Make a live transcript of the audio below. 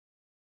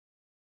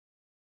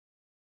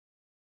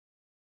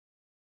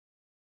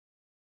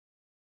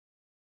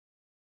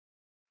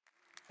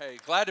Hey,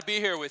 glad to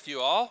be here with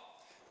you all.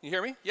 You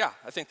hear me? Yeah,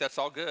 I think that's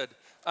all good.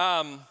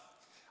 I'm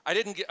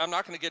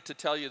not going to get to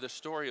tell you the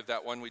story of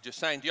that one we just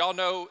sang. Do y'all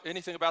know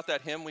anything about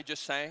that hymn we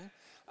just sang?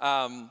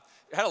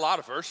 It had a lot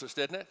of verses,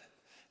 didn't it?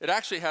 It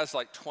actually has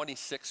like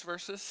 26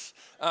 verses,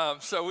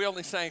 so we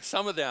only sang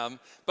some of them.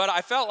 But I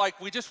felt like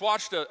we just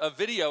watched a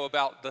video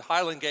about the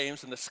Highland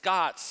Games and the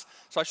Scots,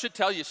 so I should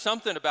tell you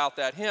something about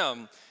that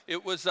hymn.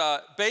 It was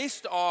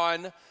based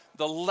on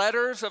the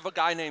letters of a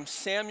guy named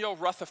Samuel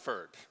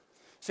Rutherford.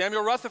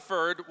 Samuel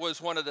Rutherford was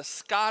one of the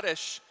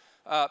Scottish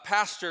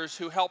pastors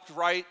who helped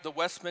write the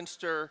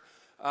Westminster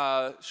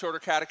Shorter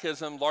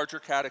Catechism, Larger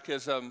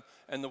Catechism,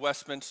 and the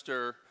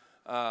Westminster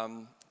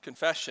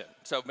Confession.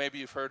 So maybe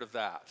you've heard of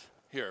that.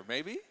 Here,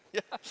 maybe?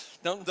 Yeah.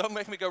 Don't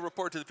make me go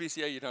report to the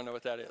PCA you don't know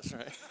what that is,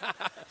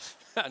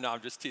 right? No,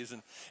 I'm just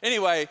teasing.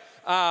 Anyway,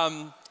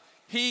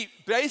 he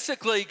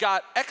basically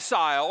got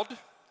exiled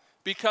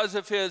because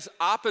of his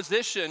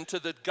opposition to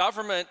the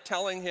government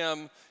telling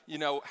him, you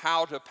know,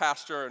 how to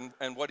pastor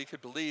and what he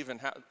could believe and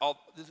how, all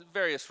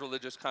various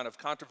religious kind of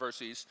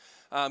controversies.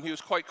 He was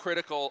quite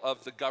critical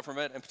of the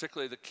government and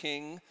particularly the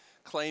king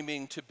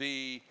claiming to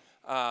be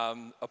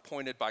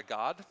appointed by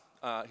God.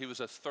 He was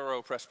a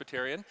thorough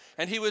Presbyterian,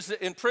 and he was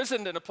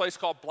imprisoned in a place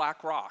called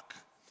Black Rock.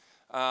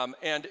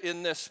 And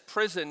in this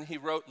prison, he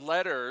wrote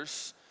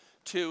letters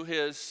to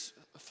his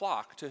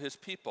flock, to his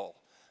people.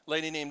 A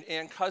lady named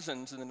Anne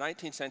Cousins in the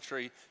 19th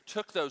century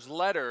took those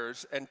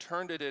letters and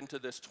turned it into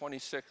this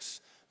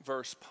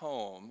 26-verse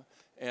poem,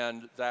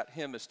 and that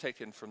hymn is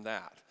taken from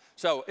that.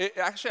 So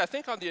actually, I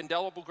think on the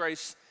Indelible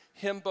Grace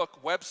hymn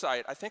book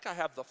website, I think I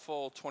have the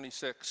full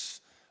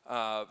 26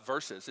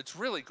 verses. It's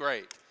really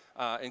great.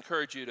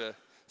 Encourage you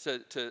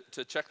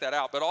to check that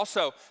out. But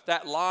also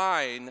that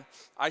line,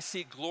 I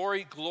see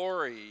glory,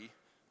 glory,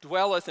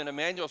 dwelleth in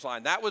Emmanuel's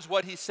line. That was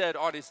what he said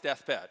on his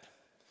deathbed.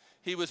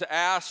 He was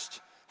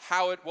asked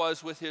how it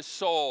was with his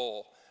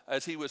soul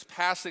as he was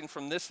passing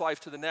from this life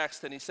to the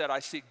next, and he said, I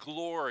see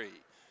glory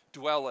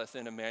dwelleth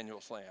in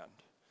Emmanuel's land.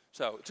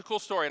 So it's a cool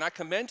story, and I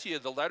commend to you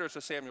the letters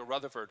of Samuel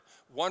Rutherford.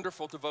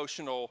 Wonderful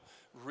devotional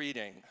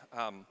reading.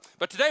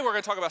 But today we're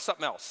going to talk about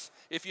something else.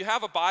 If you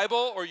have a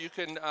Bible, or you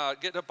can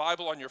get a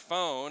Bible on your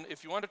phone,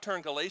 if you want to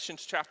turn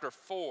Galatians chapter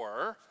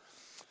 4,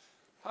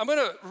 I'm going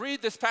to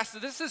read this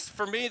passage. This is,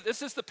 for me,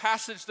 this is the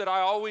passage that I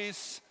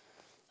always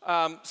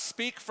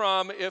speak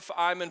from if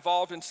I'm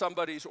involved in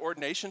somebody's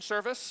ordination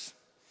service.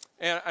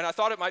 And I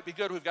thought it might be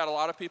good. We've got a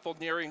lot of people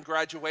nearing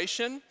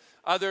graduation.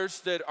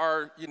 Others that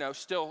are, you know,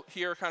 still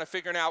here kind of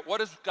figuring out, what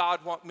does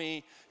God want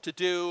me to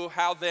do?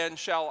 How then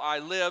shall I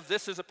live?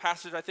 This is a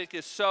passage I think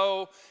is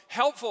so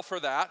helpful for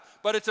that,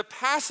 but it's a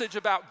passage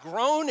about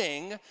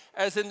groaning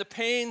as in the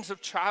pains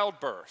of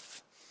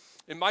childbirth.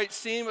 It might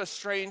seem a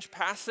strange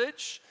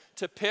passage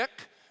to pick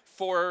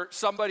for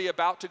somebody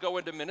about to go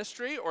into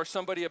ministry or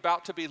somebody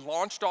about to be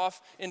launched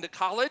off into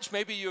college.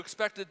 Maybe you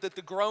expected that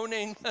the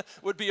groaning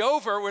would be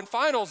over when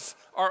finals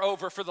are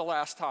over for the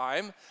last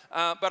time.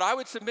 But I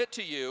would submit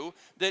to you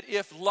that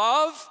if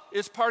love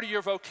is part of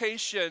your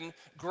vocation,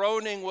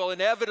 groaning will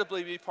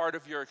inevitably be part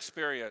of your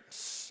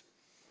experience.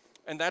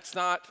 And that's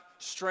not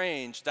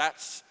strange.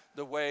 That's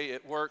the way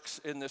it works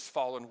in this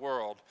fallen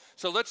world.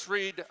 So let's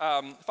read,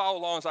 follow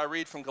along as I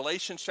read from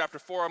Galatians chapter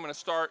 4. I'm going to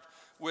start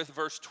with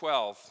verse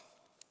 12.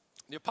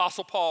 The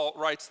Apostle Paul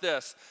writes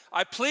this,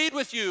 I plead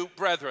with you,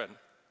 brethren,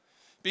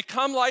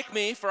 become like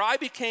me, for I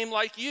became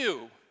like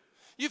you.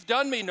 You've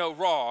done me no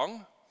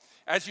wrong.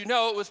 As you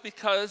know, it was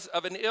because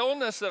of an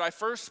illness that I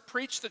first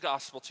preached the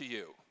gospel to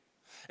you.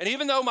 And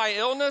even though my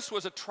illness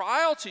was a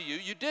trial to you,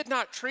 you did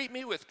not treat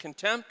me with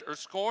contempt or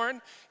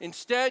scorn.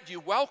 Instead, you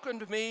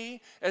welcomed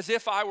me as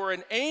if I were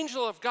an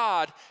angel of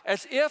God,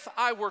 as if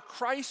I were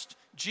Christ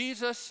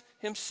Jesus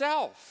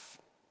himself.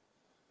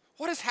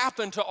 What has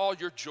happened to all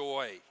your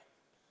joy?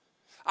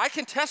 I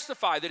can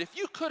testify that if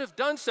you could have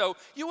done so,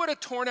 you would have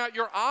torn out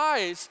your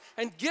eyes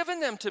and given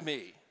them to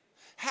me.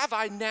 Have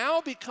I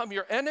now become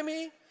your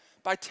enemy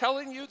by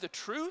telling you the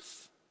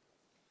truth?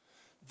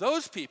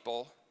 Those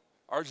people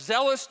are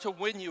zealous to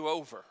win you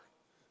over,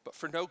 but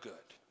for no good.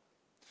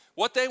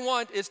 What they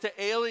want is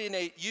to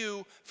alienate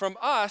you from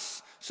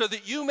us so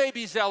that you may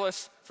be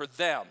zealous for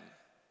them.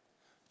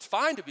 It's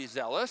fine to be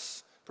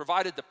zealous,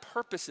 provided the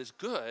purpose is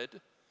good,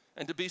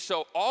 and to be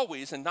so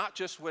always and not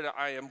just when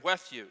I am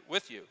with you.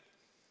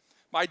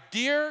 My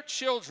dear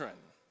children,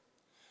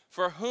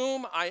 for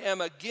whom I am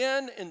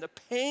again in the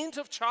pains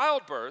of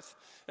childbirth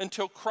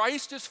until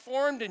Christ is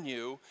formed in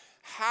you,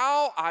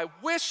 how I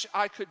wish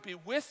I could be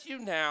with you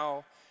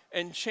now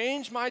and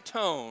change my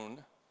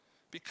tone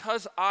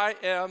because I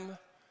am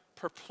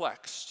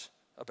perplexed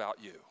about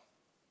you.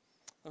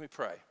 Let me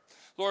pray.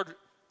 Lord,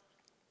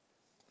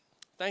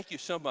 thank you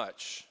so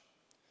much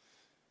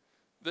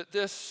that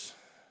this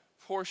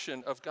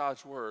portion of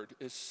God's word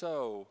is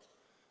so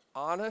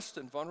honest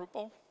and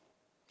vulnerable,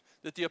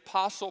 that the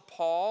Apostle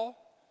Paul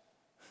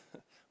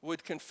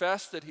would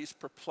confess that he's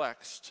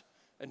perplexed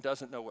and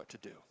doesn't know what to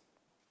do.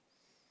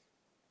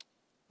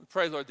 We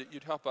pray, Lord, that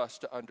you'd help us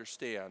to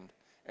understand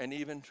and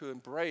even to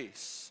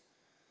embrace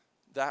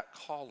that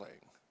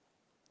calling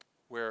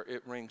where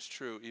it rings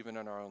true even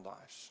in our own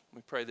lives.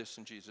 We pray this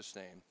in Jesus'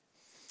 name.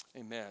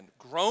 Amen.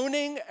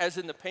 Groaning as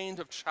in the pains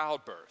of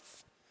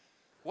childbirth.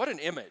 What an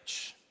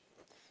image.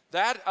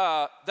 That's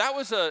a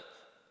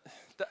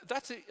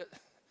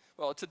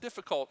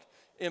difficult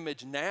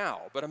image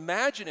now, but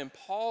imagine in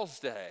Paul's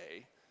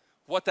day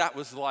what that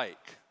was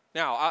like.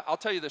 Now, I'll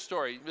tell you this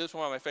story. This is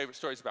one of my favorite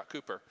stories about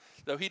Cooper,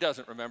 though he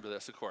doesn't remember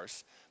this, of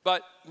course.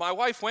 But my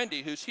wife,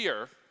 Wendy, who's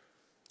here,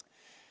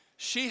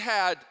 she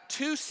had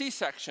 2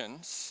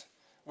 C-sections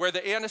where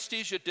the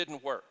anesthesia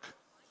didn't work.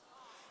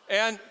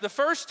 And the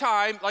first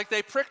time, like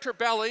they pricked her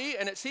belly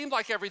and it seemed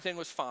like everything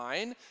was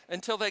fine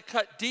until they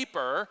cut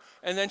deeper.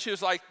 And then she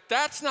was like,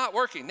 that's not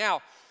working.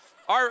 Now,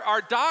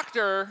 our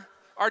doctor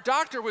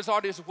was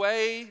on his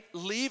way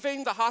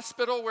leaving the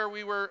hospital where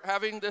we were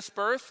having this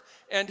birth,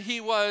 and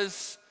he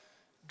was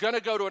going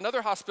to go to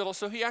another hospital.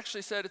 So he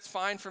actually said, it's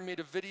fine for me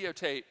to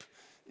videotape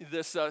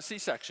this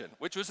C-section,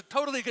 which was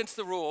totally against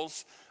the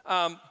rules.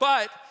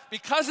 But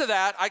because of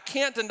that, I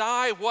can't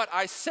deny what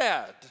I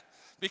said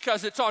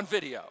because it's on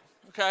video.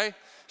 Okay,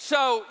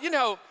 so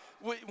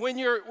when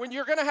you're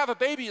going to have a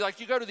baby,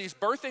 like you go to these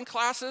birthing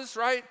classes,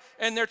 right?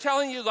 And they're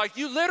telling you like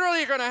you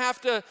literally are going to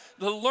have to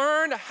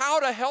learn how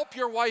to help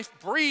your wife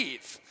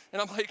breathe. And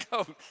I'm like,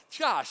 oh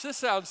gosh, this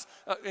sounds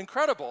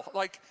incredible.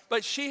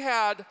 But she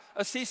had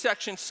a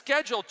C-section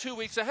scheduled 2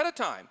 weeks ahead of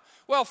time.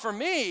 Well, for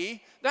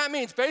me, that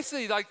means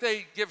basically like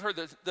they give her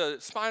the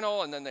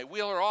spinal and then they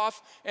wheel her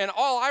off, and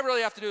all I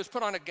really have to do is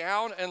put on a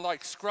gown and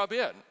like scrub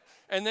in.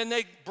 And then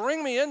they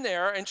bring me in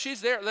there, and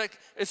she's there. Like,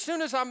 as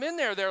soon as I'm in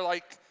there, they're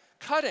like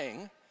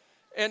cutting.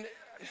 And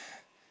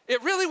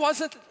it really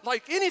wasn't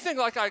like anything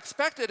like I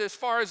expected as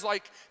far as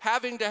like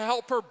having to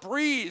help her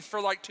breathe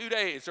for like 2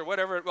 days or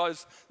whatever it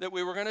was that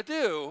we were going to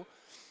do.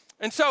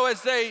 And so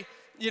as they,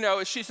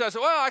 as she says,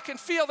 well, I can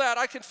feel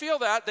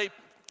that, they,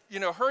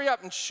 hurry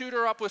up and shoot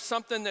her up with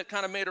something that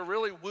kind of made her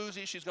really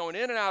woozy. She's going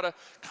in and out of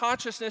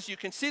consciousness. You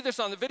can see this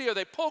on the video.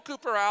 They pull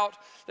Cooper out.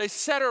 They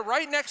set her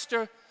right next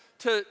to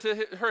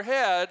her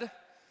head,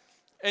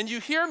 and you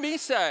hear me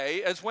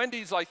say, as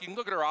Wendy's like, you can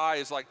look at her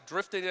eyes like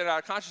drifting in and out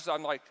of consciousness,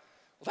 I'm like,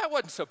 well, that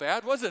wasn't so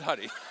bad, was it,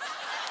 honey?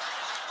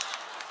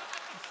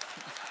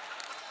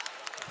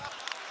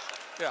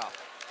 Yeah.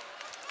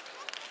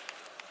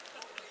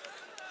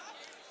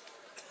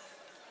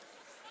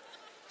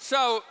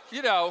 So,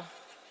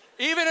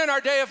 even in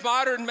our day of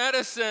modern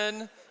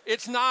medicine,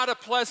 it's not a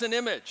pleasant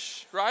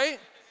image, right?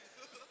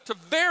 It's a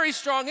very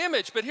strong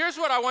image, but here's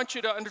what I want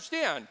you to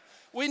understand.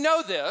 We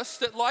know this,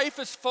 that life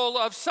is full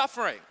of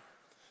suffering.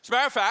 As a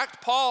matter of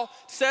fact, Paul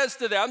says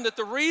to them that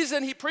the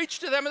reason he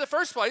preached to them in the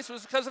first place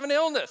was because of an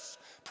illness.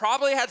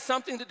 Probably had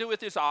something to do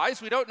with his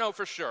eyes, we don't know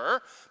for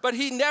sure, but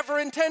he never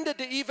intended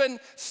to even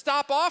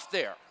stop off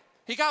there.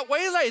 He got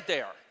waylaid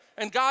there,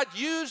 and God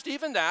used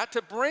even that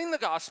to bring the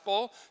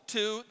gospel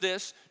to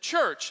this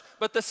church.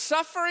 But the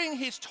suffering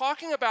he's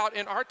talking about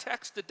in our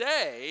text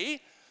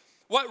today,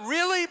 what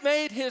really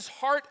made his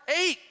heart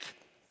ache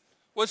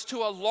was to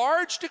a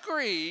large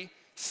degree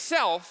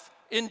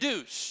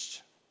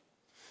self-induced.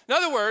 In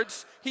other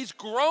words, he's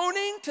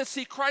groaning to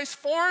see Christ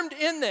formed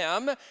in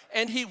them,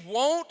 and he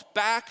won't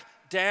back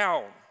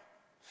down.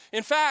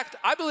 In fact,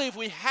 I believe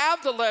we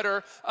have the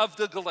letter of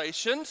the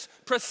Galatians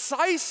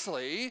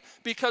precisely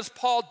because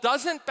Paul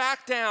doesn't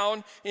back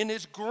down in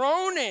his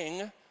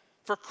groaning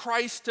for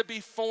Christ to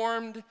be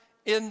formed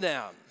in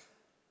them.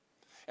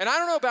 And I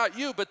don't know about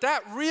you, but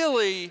that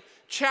really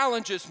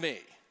challenges me.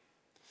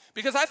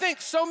 Because I think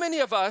so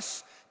many of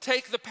us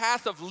take the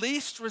path of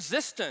least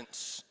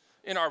resistance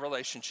in our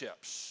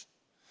relationships.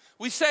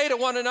 We say to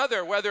one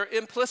another, whether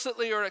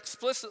implicitly or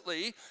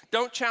explicitly,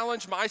 don't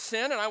challenge my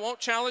sin and I won't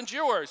challenge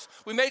yours.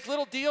 We make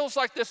little deals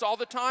like this all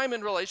the time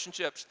in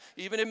relationships,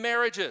 even in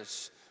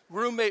marriages,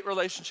 roommate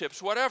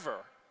relationships, whatever.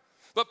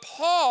 But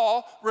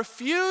Paul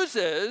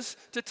refuses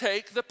to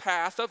take the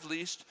path of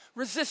least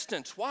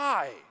resistance.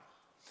 Why?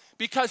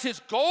 Because his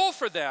goal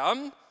for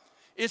them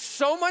is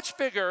so much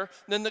bigger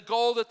than the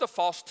goal that the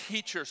false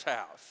teachers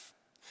have.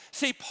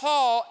 See,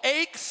 Paul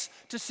aches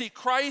to see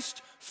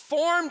Christ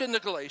formed in the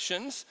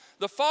Galatians.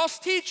 The false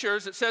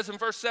teachers, it says in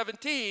verse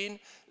 17,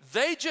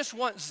 they just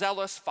want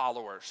zealous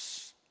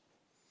followers.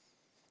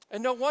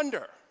 And no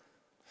wonder.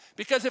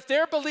 Because if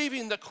they're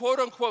believing the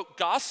quote-unquote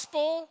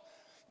gospel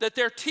that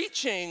they're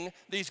teaching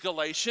these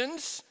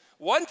Galatians,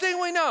 one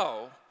thing we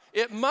know,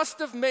 it must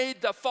have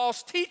made the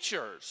false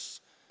teachers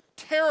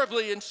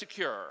terribly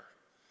insecure.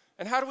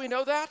 And how do we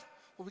know that?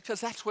 Well, because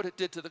that's what it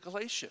did to the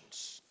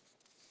Galatians.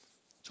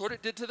 It's what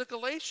it did to the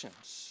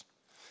Galatians.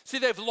 See,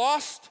 they've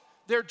lost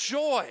their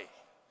joy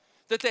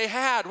that they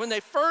had when they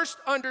first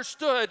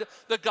understood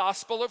the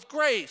gospel of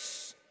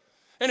grace.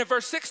 And in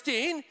verse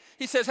 16,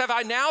 he says, have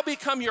I now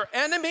become your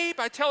enemy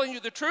by telling you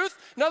the truth?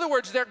 In other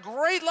words, their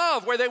great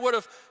love, where they would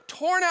have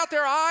torn out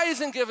their eyes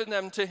and given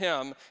them to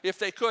him if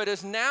they could,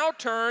 has now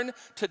turned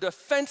to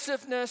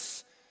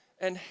defensiveness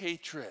and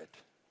hatred.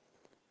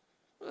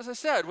 As I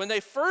said, when they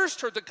first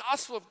heard the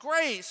gospel of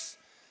grace,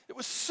 it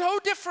was so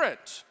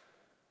different.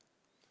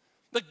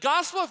 The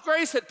gospel of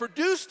grace had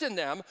produced in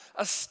them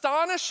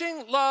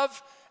astonishing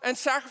love and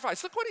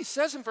sacrifice. Look what he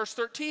says in verse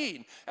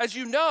 13. As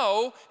you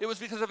know, it was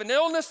because of an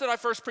illness that I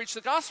first preached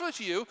the gospel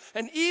to you,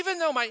 and even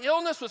though my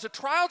illness was a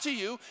trial to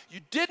you,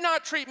 you did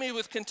not treat me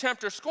with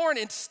contempt or scorn.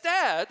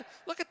 Instead,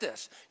 look at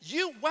this,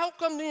 you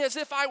welcomed me as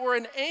if I were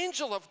an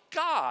angel of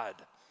God,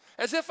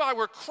 as if I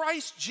were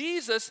Christ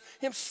Jesus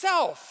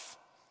himself.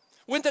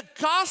 When the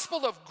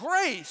gospel of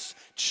grace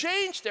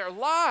changed their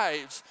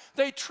lives,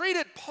 they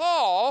treated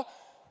Paul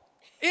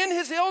in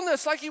his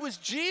illness like he was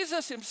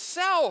Jesus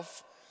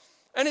himself.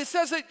 And it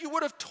says that you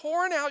would have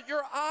torn out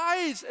your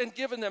eyes and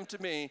given them to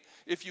me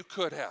if you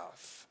could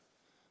have.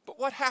 But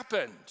what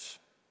happened?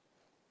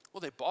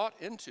 Well, they bought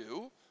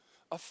into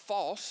a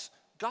false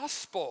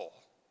gospel.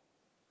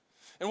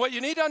 And what you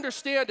need to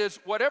understand is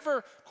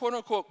whatever quote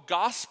unquote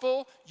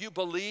gospel you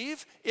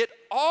believe, it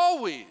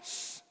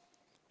always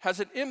has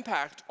an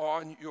impact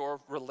on your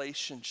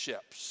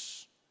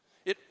relationships.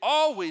 It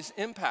always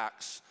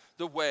impacts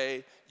the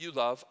way you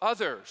love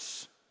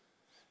others.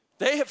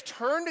 They have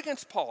turned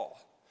against Paul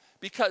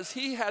because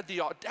he had the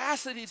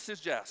audacity to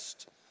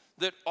suggest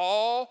that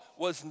all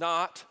was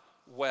not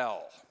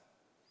well.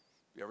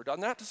 You ever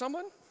done that to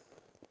someone?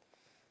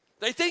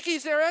 They think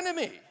he's their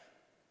enemy.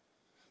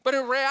 But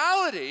in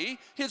reality,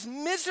 his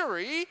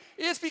misery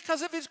is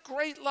because of his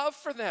great love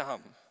for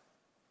them.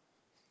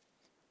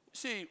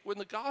 See, when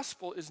the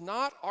gospel is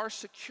not our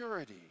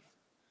security,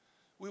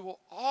 we will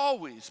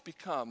always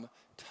become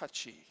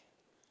touchy,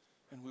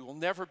 and we will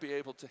never be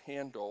able to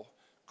handle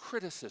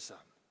criticism.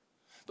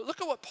 But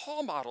look at what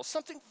Paul models,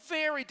 something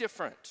very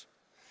different.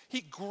 He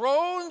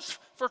groans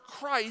for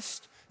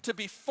Christ to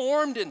be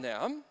formed in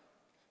them,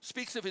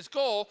 speaks of his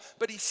goal,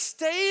 but he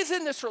stays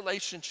in this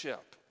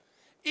relationship,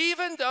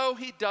 even though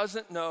he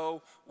doesn't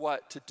know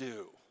what to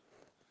do.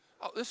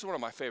 Oh, this is one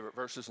of my favorite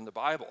verses in the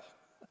Bible,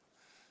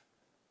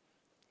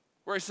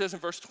 where he says in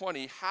verse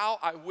 20, how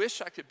I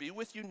wish I could be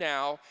with you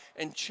now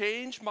and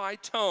change my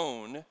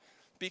tone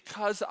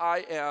because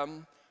I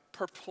am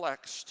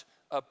perplexed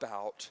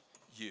about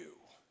you.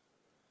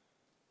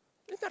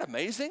 Isn't that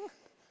amazing?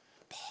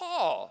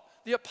 Paul,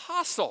 the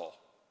apostle,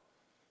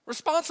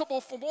 responsible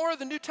for more of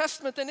the New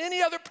Testament than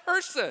any other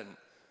person,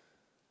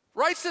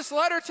 writes this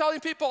letter telling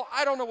people,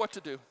 I don't know what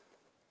to do.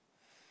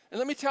 And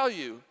let me tell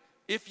you,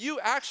 if you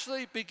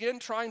actually begin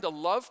trying to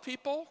love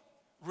people,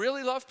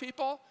 really love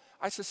people,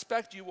 I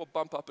suspect you will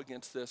bump up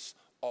against this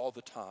all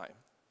the time.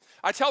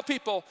 I tell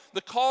people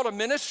the call to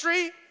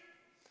ministry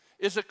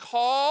is a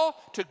call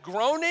to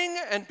groaning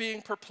and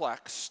being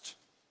perplexed.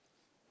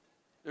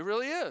 It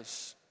really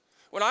is.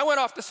 When I went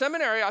off to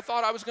seminary, I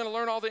thought I was going to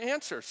learn all the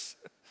answers.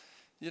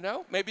 You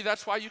know, maybe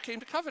that's why you came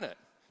to Covenant.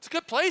 It's a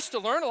good place to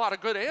learn a lot of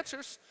good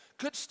answers,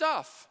 good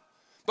stuff.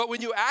 But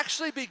when you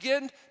actually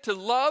begin to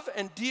love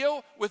and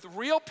deal with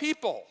real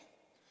people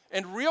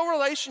and real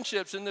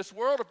relationships in this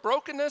world of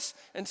brokenness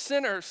and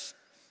sinners,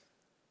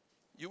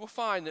 you will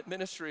find that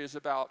ministry is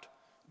about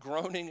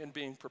groaning and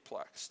being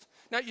perplexed.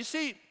 Now, you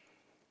see,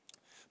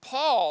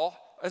 Paul,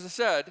 as I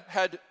said,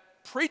 had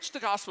preached the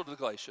gospel to the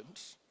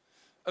Galatians.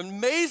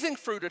 Amazing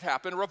fruit had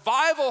happened.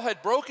 Revival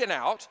had broken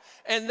out,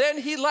 and then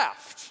he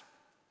left.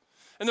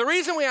 And the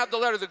reason we have the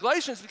letter to the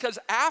Galatians is because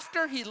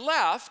after he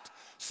left,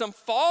 some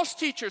false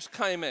teachers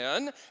came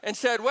in and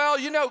said, well,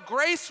 you know,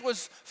 grace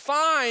was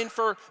fine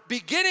for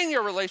beginning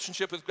your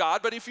relationship with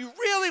God, but if you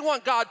really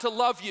want God to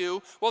love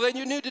you, well, then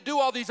you need to do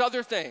all these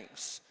other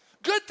things.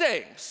 Good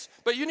things,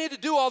 but you need to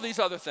do all these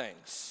other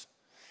things.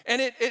 And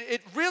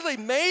it really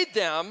made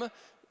them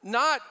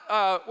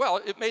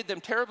it made them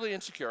terribly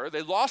insecure.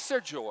 They lost their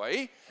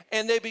joy,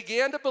 and they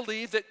began to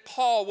believe that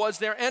Paul was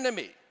their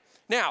enemy.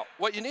 Now,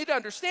 what you need to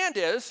understand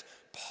is,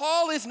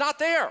 Paul is not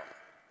there.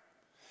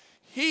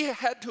 He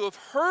had to have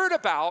heard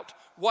about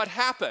what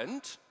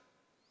happened,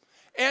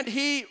 and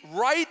he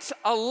writes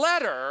a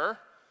letter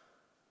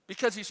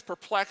because he's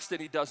perplexed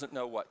and he doesn't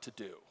know what to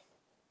do.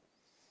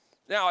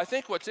 Now, I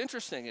think what's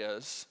interesting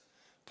is,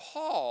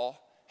 Paul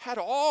had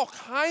all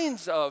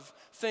kinds of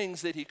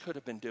things that he could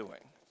have been doing.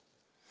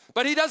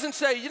 But he doesn't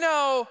say, you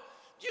know,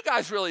 you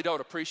guys really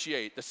don't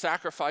appreciate the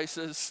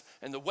sacrifices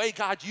and the way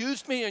God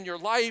used me in your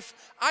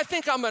life. I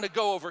think I'm going to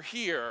go over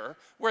here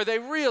where they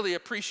really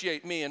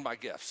appreciate me and my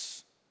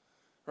gifts,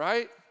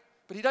 right?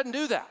 But he doesn't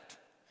do that.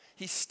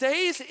 He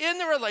stays in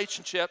the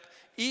relationship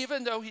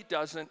even though he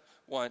doesn't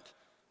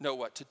know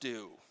what to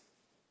do.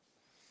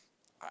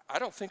 I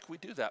don't think we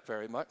do that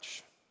very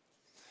much.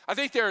 I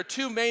think there are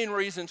two main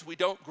reasons we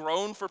don't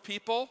groan for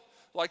people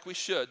like we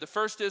should. The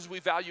first is we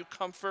value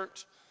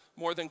comfort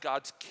more than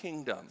God's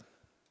kingdom.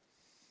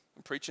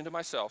 I'm preaching to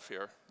myself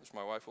here, as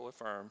my wife will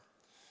affirm.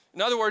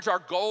 In other words, our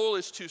goal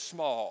is too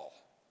small.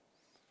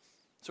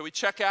 So we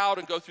check out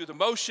and go through the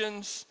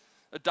motions,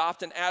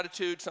 adopt an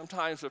attitude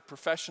sometimes of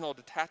professional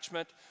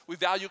detachment. We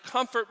value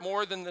comfort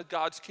more than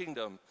God's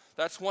kingdom.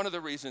 That's one of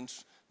the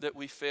reasons that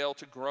we fail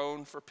to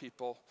groan for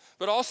people.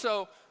 But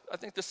also, I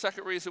think the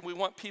second reason, we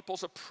want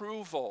people's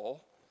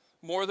approval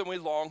more than we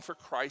long for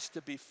Christ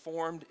to be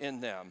formed in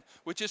them,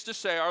 which is to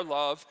say our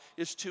love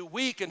is too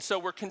weak, and so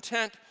we're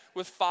content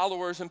with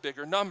followers in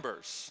bigger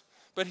numbers.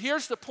 But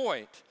here's the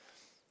point.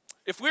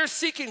 If we're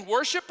seeking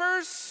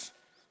worshipers,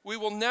 we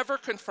will never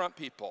confront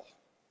people.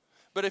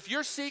 But if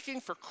you're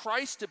seeking for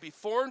Christ to be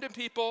formed in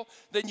people,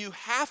 then you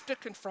have to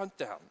confront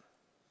them.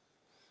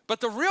 But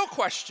the real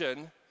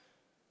question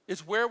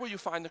is, where will you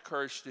find the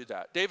courage to do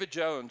that? David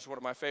Jones, one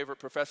of my favorite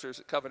professors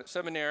at Covenant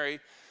Seminary,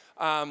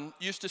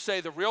 used to say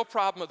the real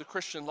problem of the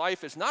Christian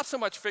life is not so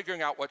much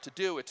figuring out what to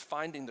do, it's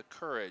finding the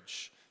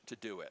courage to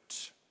do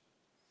it.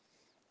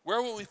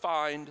 Where will we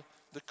find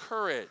the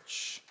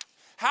courage?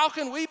 How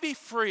can we be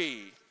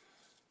free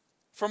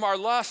from our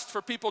lust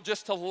for people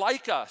just to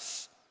like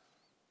us?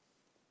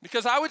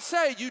 Because I would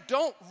say you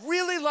don't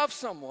really love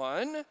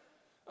someone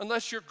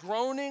unless you're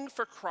groaning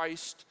for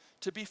Christ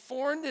to be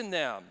formed in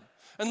them,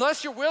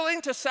 unless you're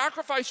willing to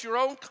sacrifice your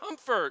own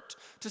comfort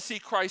to see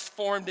Christ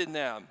formed in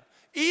them,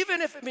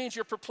 even if it means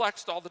you're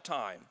perplexed all the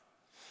time.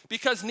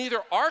 Because neither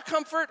our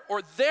comfort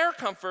or their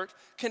comfort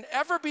can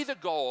ever be the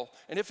goal.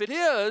 And if it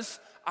is,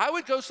 I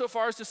would go so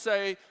far as to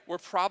say we're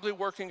probably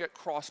working at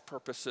cross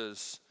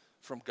purposes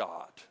from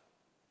God.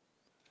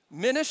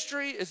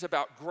 Ministry is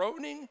about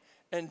groaning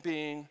and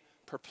being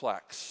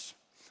perplexed.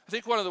 I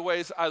think one of the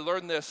ways I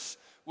learned this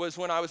was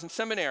when I was in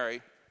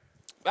seminary.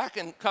 Back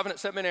in Covenant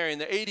Seminary in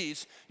the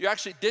 80s, you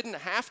actually didn't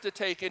have to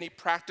take any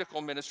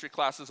practical ministry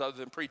classes other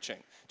than preaching.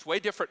 It's way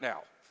different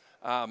now.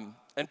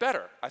 And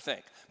better, I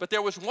think. But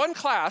there was one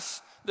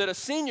class that a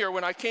senior,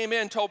 when I came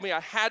in, told me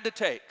I had to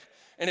take.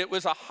 And it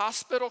was a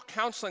hospital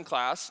counseling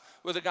class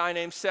with a guy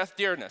named Seth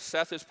Dearness.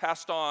 Seth is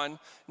passed on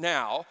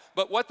now.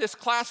 But what this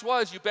class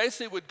was, you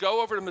basically would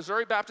go over to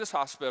Missouri Baptist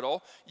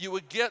Hospital. You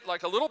would get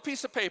like a little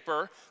piece of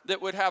paper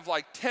that would have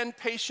like 10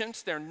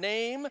 patients, their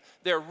name,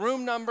 their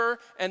room number,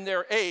 and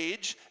their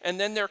age, and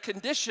then their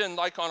condition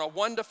like on a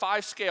 1 to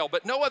 5 scale,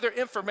 but no other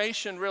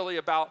information really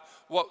about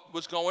what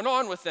was going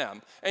on with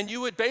them. And you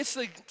would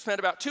basically spend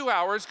about 2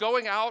 hours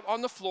going out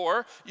on the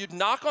floor. You'd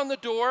knock on the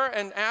door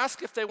and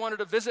ask if they wanted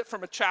a visit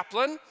from a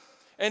chaplain.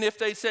 And if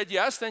they said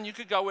yes, then you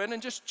could go in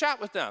and just chat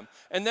with them.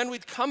 And then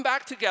we'd come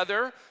back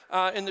together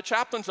in the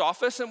chaplain's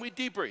office and we'd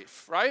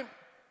debrief, right?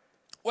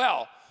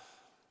 Well,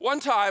 one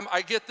time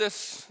I get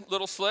this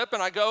little slip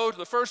and I go to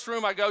the first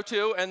room I go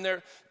to and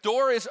their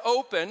door is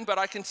open, but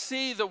I can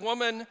see the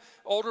woman,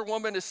 older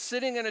woman, is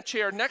sitting in a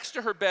chair next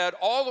to her bed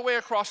all the way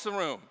across the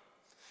room.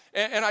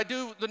 And I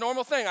do the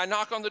normal thing. I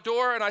knock on the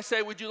door and I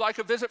say, would you like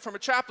a visit from a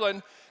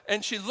chaplain?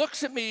 And she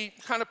looks at me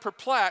kind of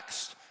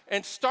perplexed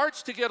and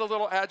starts to get a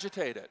little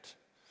agitated.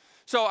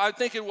 So I'm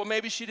thinking, well,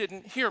 maybe she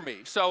didn't hear me.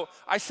 So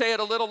I say it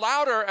a little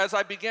louder as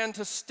I begin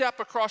to step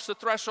across the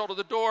threshold of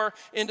the door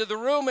into the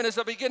room. And as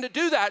I begin to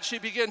do that, she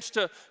begins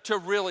to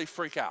really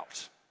freak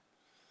out.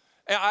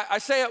 And I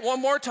say it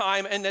one more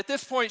time, and at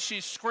this point,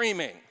 she's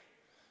screaming.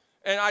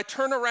 And I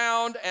turn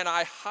around and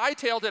I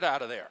hightailed it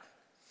out of there.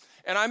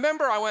 And I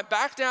remember I went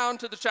back down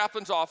to the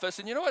chaplain's office,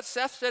 and you know what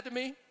Seth said to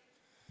me?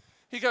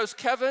 He goes,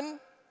 Kevin,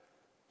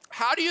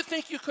 how do you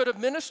think you could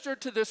have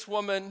ministered to this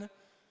woman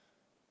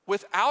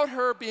without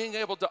her being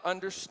able to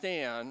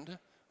understand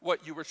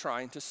what you were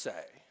trying to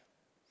say?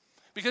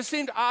 Because it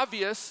seemed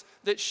obvious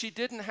that she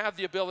didn't have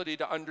the ability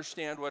to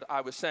understand what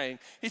I was saying.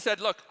 He said,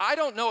 look, I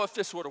don't know if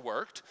this would have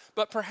worked,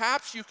 but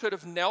perhaps you could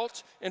have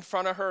knelt in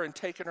front of her and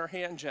taken her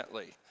hand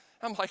gently.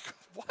 I'm like,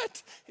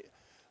 what?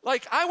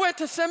 Like, I went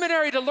to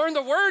seminary to learn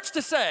the words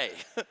to say.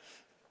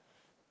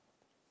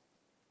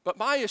 But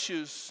my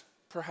issues,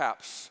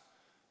 perhaps,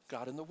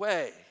 got in the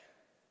way,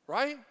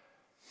 right?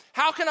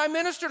 How can I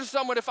minister to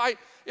someone if I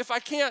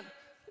can't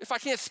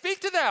speak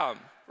to them,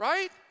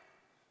 right?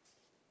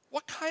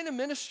 What kind of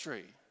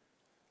ministry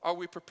are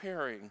we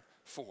preparing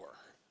for?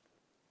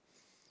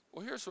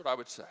 Well, here's what I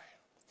would say.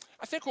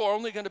 I think we're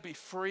only going to be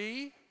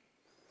free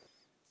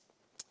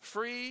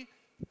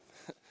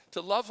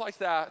to love like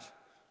that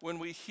when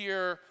we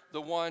hear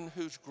the one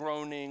who's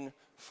groaning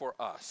for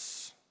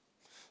us.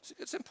 So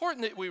it's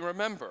important that we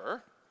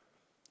remember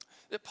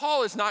that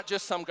Paul is not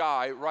just some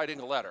guy writing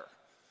a letter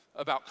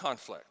about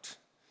conflict.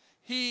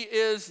 He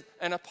is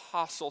an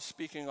apostle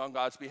speaking on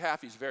God's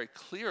behalf. He's very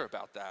clear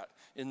about that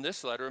in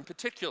this letter in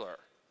particular.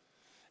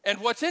 And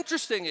what's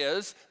interesting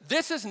is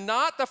this is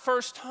not the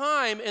first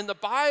time in the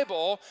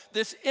Bible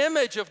this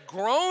image of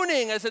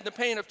groaning as in the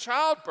pain of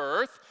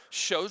childbirth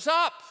shows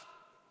up.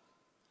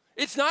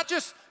 It's not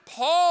just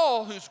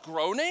Paul who's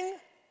groaning.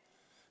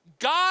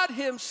 God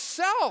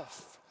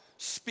himself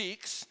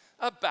speaks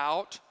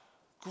about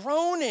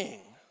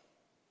groaning.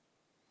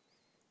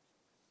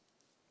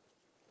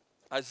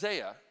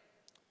 Isaiah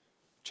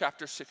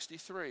chapter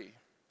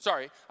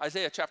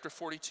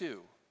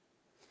 42.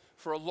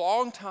 For a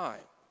long time,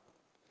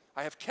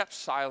 I have kept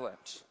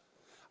silent.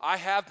 I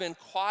have been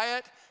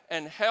quiet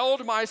and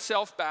held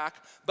myself back,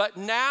 but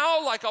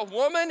now, like a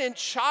woman in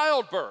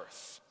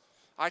childbirth,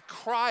 I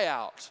cry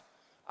out,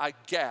 I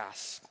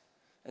gasp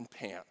and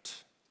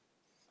pant.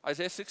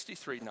 Isaiah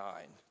 63:9.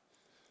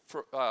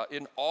 For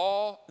in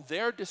all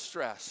their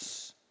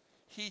distress,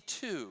 he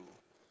too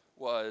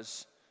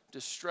was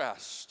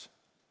distressed.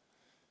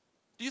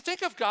 Do you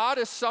think of God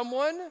as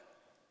someone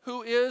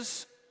who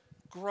is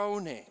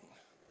groaning?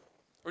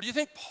 Or do you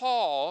think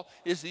Paul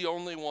is the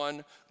only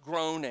one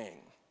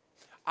groaning?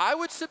 I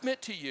would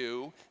submit to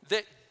you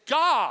that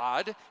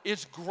God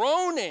is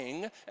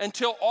groaning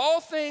until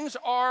all things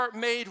are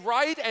made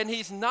right, and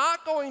he's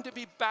not going to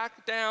be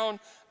back down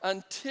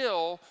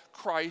until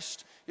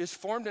Christ is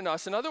formed in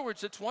us. In other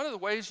words, it's one of the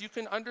ways you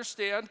can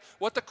understand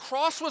what the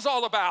cross was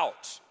all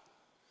about.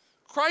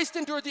 Christ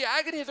endured the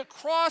agony of the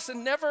cross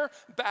and never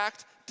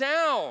backed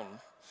down.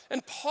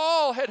 And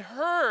Paul had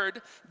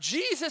heard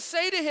Jesus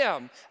say to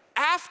him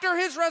after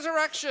his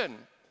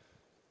resurrection,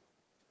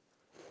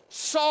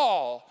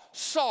 "Saul,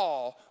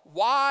 Saul,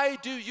 why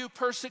do you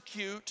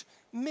persecute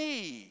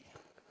me?"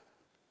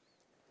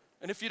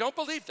 And if you don't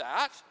believe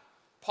that,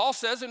 Paul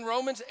says in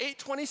Romans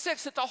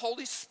 8:26 that the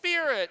Holy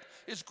Spirit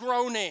is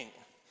groaning.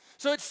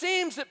 So it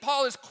seems that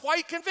Paul is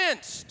quite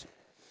convinced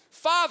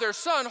Father,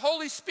 Son,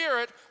 Holy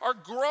Spirit are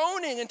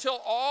groaning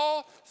until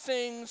all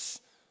things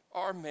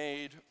are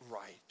made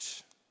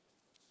right.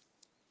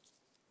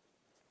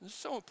 This is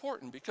so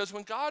important because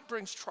when God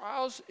brings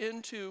trials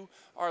into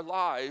our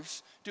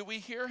lives, do we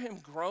hear him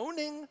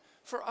groaning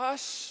for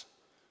us,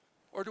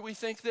 or do we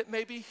think that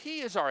maybe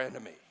he is our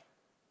enemy?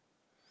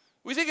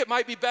 We think it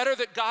might be better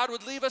that God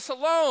would leave us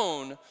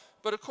alone,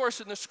 but of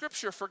course in the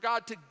scripture, for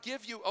God to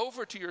give you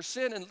over to your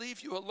sin and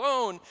leave you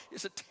alone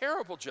is a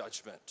terrible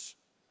judgment.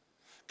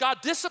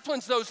 God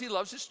disciplines those he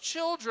loves, his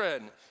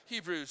children,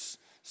 Hebrews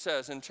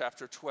says in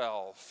chapter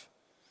 12.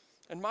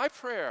 And my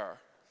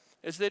prayer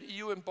is that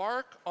you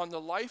embark on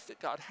the life that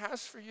God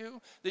has for you,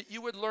 that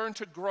you would learn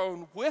to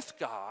groan with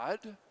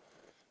God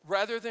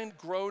rather than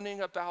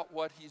groaning about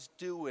what he's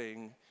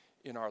doing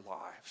in our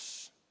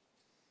lives.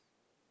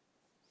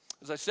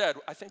 As I said,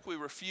 I think we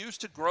refuse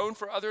to groan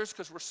for others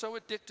because we're so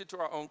addicted to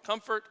our own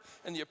comfort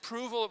and the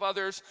approval of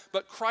others,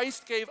 but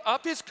Christ gave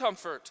up his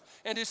comfort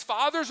and his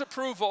Father's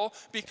approval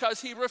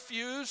because he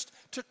refused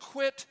to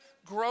quit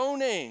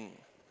groaning.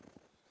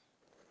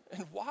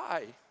 And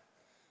why?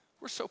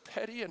 We're so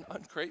petty and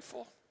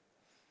ungrateful.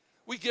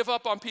 We give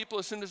up on people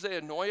as soon as they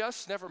annoy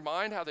us, never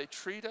mind how they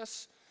treat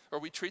us, or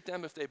we treat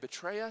them if they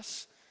betray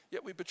us.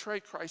 Yet we betray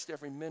Christ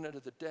every minute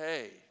of the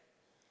day,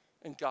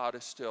 and God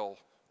is still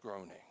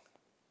groaning.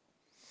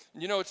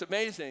 And you know what's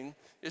amazing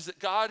is that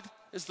God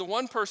is the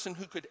one person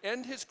who could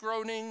end his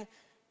groaning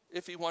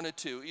if he wanted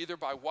to, either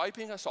by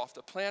wiping us off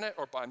the planet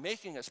or by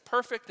making us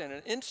perfect in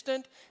an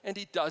instant, and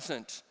he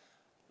doesn't.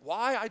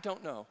 Why? I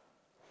don't know.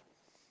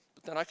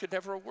 But then I could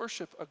never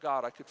worship a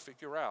God I could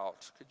figure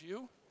out. Could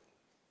you?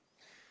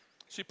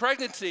 See,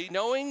 pregnancy,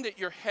 knowing that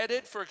you're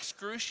headed for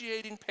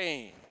excruciating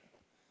pain,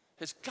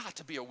 has got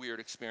to be a weird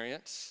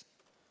experience.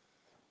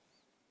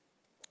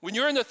 When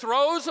you're in the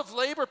throes of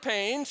labor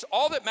pains,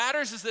 all that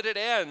matters is that it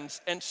ends,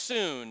 and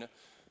soon.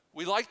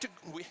 We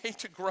hate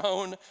to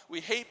groan,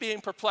 we hate being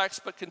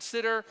perplexed, but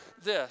consider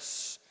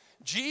this.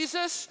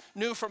 Jesus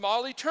knew from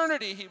all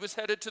eternity he was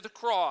headed to the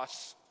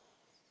cross.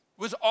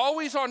 It was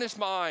always on his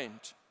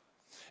mind.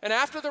 And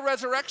after the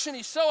resurrection,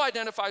 he so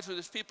identifies with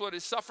his people and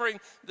his suffering,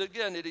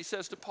 again, that he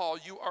says to Paul,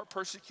 "You are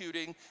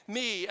persecuting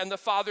me." And the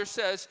Father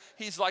says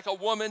he's like a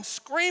woman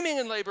screaming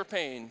in labor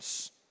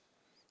pains,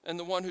 and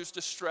the one who's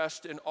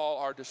distressed in all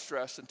our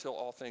distress until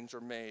all things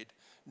are made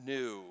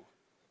new.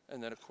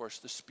 And then, of course,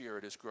 the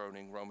Spirit is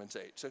groaning, Romans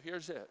 8. So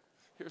here's it.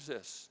 Here's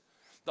this.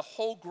 The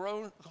whole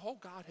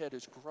Godhead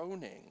is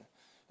groaning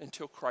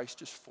until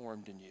Christ is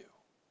formed in you.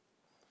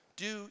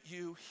 Do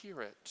you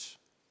hear it?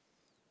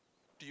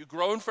 Do you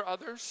groan for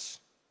others?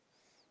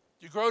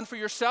 Do you groan for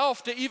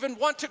yourself to even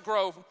want to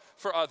groan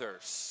for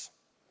others?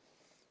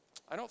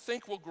 I don't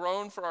think we'll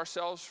groan for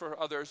ourselves for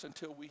others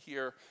until we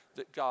hear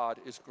that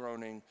God is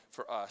groaning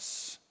for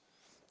us.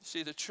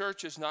 See, the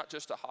church is not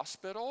just a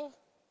hospital,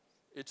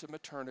 it's a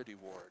maternity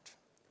ward.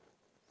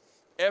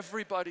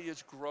 Everybody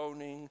is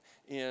groaning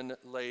in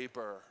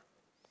labor.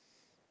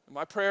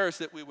 My prayer is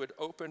that we would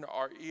open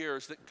our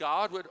ears, that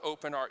God would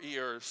open our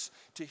ears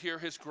to hear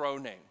his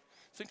groaning.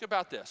 Think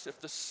about this. If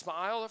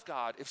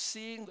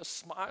seeing the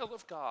smile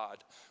of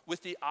God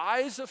with the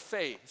eyes of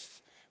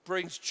faith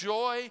brings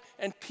joy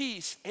and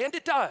peace, and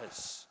it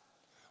does,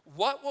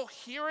 what will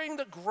hearing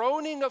the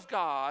groaning of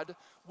God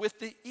with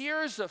the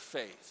ears of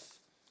faith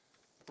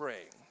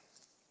bring?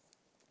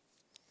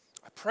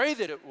 I pray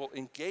that it will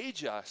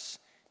engage us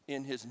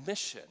in his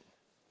mission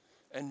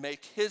and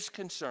make his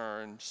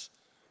concerns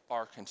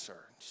our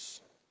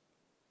concerns.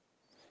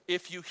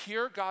 If you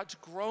hear God's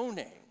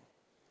groaning,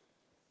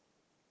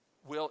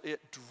 will it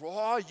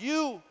draw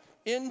you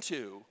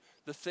into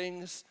the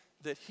things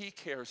that he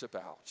cares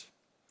about?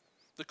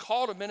 The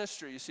call to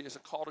ministry, you see, is a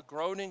call to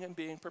groaning and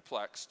being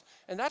perplexed.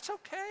 And that's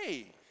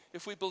okay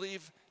if we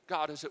believe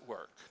God is at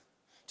work.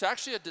 It's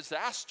actually a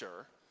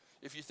disaster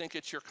if you think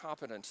it's your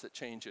competence that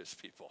changes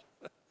people.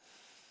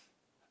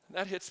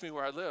 That hits me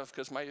where I live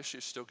because my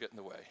issues still get in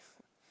the way.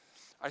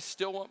 I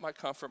still want my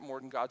comfort more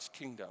than God's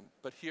kingdom.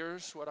 But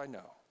here's what I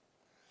know.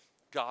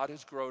 God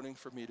is groaning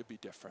for me to be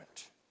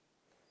different.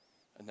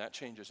 And that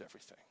changes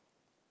everything.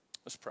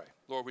 Let's pray.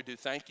 Lord, we do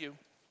thank you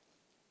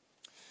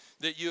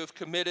that you have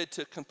committed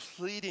to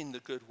completing the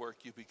good work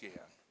you began.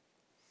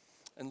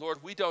 And Lord,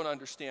 we don't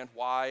understand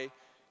why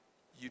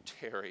you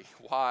tarry,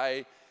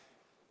 why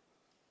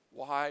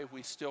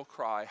we still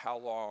cry, how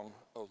long,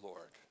 O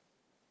Lord?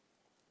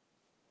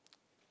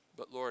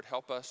 But Lord,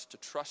 help us to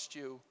trust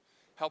you.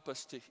 Help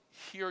us to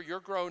hear your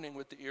groaning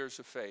with the ears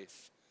of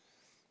faith,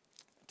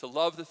 to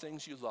love the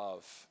things you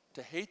love,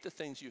 to hate the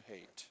things you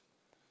hate,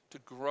 to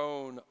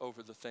groan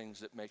over the things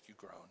that make you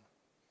groan.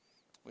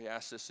 We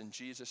ask this in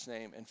Jesus'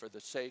 name and for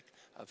the sake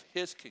of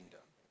his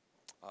kingdom.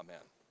 Amen.